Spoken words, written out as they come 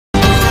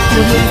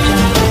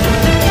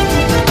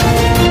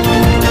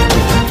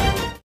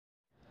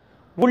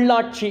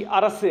உள்ளாட்சி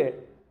அரசு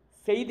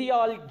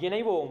செய்தியால்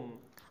இணைவோம்.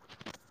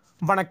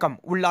 வணக்கம்.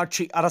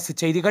 உள்ளாட்சி அரசு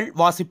செய்திகள்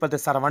வாசிப்பது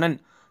சரவணன்.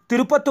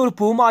 திருப்பத்தூர்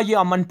பூமாயி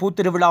அம்மன்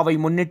பூத்திருவிழாவை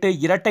முன்னிட்டு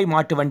இரட்டை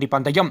மாட்டு வண்டி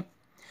பந்தயம்.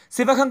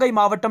 சிவகங்கை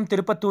மாவட்டம்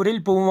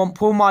திருப்பத்தூரில்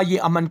பூமாயி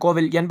அம்மன்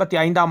கோவில்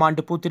 85ஆம்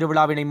ஆண்டு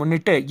பூத்திருவிழாவினை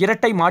முன்னிட்டு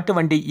இரட்டை மாட்டு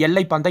வண்டி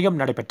எல்லை பந்தயம்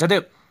நடைபெற்றது.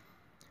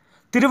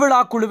 திருவிழா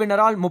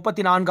குழுவினரால்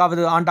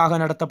 34வது ஆண்டாக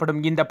நடத்தப்படும்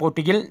இந்த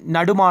போட்டியில்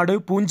நடுமாடு,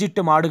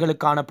 பூஞ்சிட்டு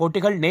மாடுகளுக்கான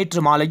போட்டிகள்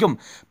நேற்று மாலையும்,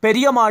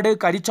 பெரிய மாடு,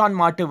 கரிச்சான்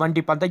மாட்டு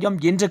வண்டி பந்தயம்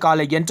இன்று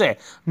காலை என்று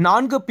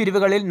 4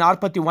 பிரிவுகளில்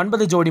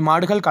 49 ஜோடி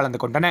மாடுகள்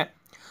கலந்து கொண்டன.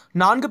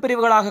 4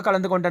 பிரிவுகளாக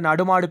கலந்து கொண்ட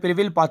நடுமாடு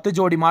பிரிவில் 10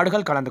 ஜோடி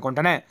மாடுகள் கலந்து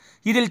கொண்டன.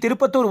 இதில்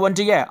திருப்பத்தூர்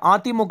ஒன்றிய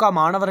அதிமுக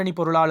மாணவரணி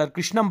பொருளாளர்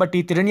கிருஷ்ணம்பட்டி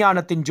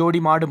திருஞானத்தின்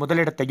ஜோடி மாடு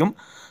முதலிடத்தையும்,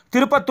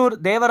 திருப்பத்தூர்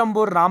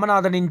தேவரம்பூர்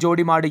ராமநாதனின்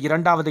ஜோடி மாடு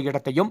 2வது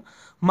இடத்தையும்,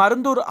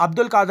 மருந்தூர்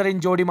அப்துல்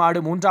காதரின் ஜோடி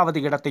மாடு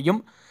 3வது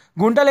இடத்தையும்,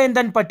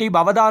 குண்டலேந்தன்பட்டி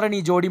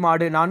பவதாரணி ஜோடி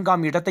மாடு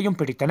 4ஆம் இடத்தையும்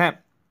பிடித்தன.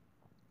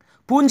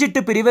 பூஞ்சிட்டு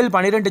பிரிவில்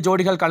 12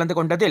 ஜோடிகள் கலந்து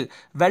கொண்டதில்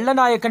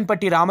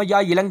வெள்ளநாயக்கன்பட்டி ராமையா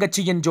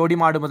இளங்கட்சியின் ஜோடி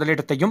மாடு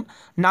முதலிடத்தையும்,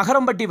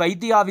 நகரம்பட்டி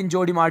வைத்தியாவின்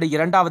ஜோடி மாடு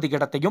 2வது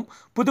இடத்தையும்,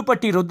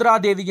 புதுப்பட்டி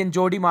ருத்ராதேவியின்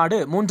ஜோடி மாடு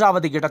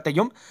 3வது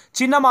இடத்தையும்,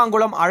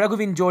 சின்னமாங்குளம்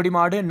அழகுவின் ஜோடி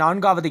மாடு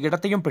 4வது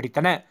இடத்தையும்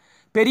பிடித்தன.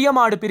 பெரிய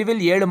மாடு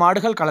பிரிவில் 7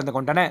 மாடுகள் கலந்து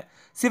கொண்டன.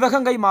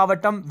 சிவகங்கை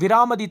மாவட்டம்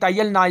விராமதி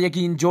தையல்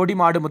நாயகியின் ஜோடி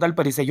மாடு முதல்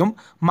பரிசையும்,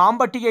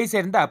 மாம்பட்டியை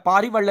சேர்ந்த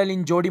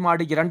பாரிவள்ளலின் ஜோடி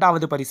மாடு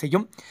 2வது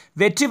பரிசையும்,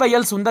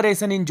 வெற்றிவயல்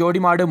சுந்தரேசனின்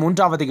ஜோடி மாடு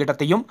 3வது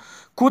இடத்தையும்,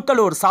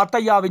 கூத்தலூர்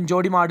சாத்தையாவின்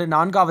ஜோடி மாடு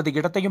 4வது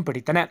இடத்தையும்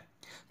பிடித்தன.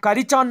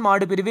 கரிச்சான்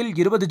மாடு பிரிவில்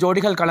 20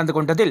 ஜோடிகள் கலந்து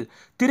கொண்டதில்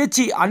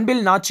திருச்சி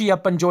அன்பில்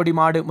நாச்சியப்பன் ஜோடி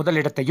மாடு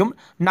முதலிடத்தையும்,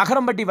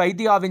 நகரம்பட்டி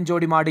வைத்தியாவின்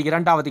ஜோடி மாடு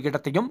 2வது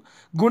இடத்தையும்,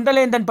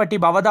 குண்டலேந்தன்பட்டி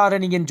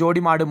பவதாரணியின்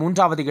ஜோடி மாடு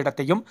 3வது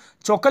இடத்தையும்,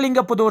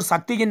 சொக்கலிங்கப்புதூர்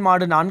சக்தியின்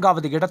மாடு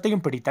 4வது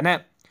இடத்தையும் பிடித்தன.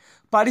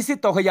 பரிசு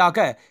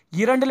தொகையாக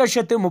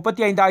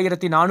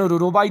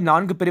 2,35,400 ரூபாய்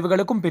 4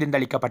 பிரிவுகளுக்கும்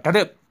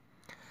பிரிந்தளிக்கப்பட்டது.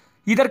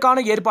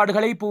 இதற்கான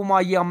ஏற்பாடுகளை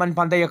பூமாயி அம்மன்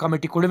பந்தய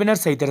கமிட்டி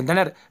குழுவினர்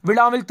செய்திருந்தனர்.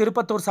 விழாவில்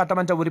திருப்பத்தூர்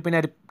சட்டமன்ற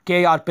உறுப்பினர்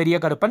KR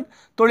பெரியகருப்பன்,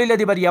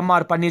 தொழிலதிபர்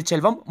MR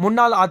பன்னீர்செல்வம்,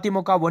 முன்னாள்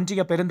அதிமுக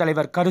ஒன்றிய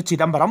பெருந்தலைவர் கரு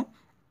சிதம்பரம்,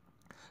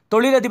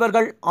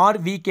 தொழிலதிபர்கள்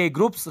RVK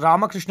குரூப்ஸ்,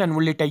 ராமகிருஷ்ணன்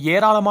உள்ளிட்ட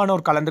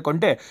ஏராளமானோர் கலந்து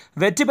கொண்டு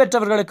வெற்றி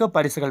பெற்றவர்களுக்கு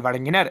பரிசுகள்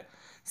வழங்கினர்.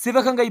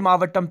 சிவகங்கை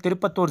மாவட்டம்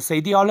திருப்பத்தூர்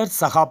செய்தியாளர்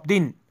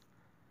சகாப்தீன்.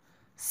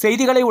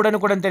 செய்திகளை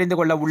உடனுக்குடன் தெரிந்து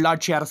கொள்ள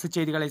உள்ளாட்சி அரசு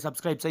செய்திகளை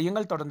சப்ஸ்கிரைப்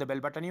செய்யுங்கள். தொடர்ந்து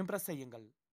பெல் பட்டனையும் பிரஸ் செய்யுங்கள்.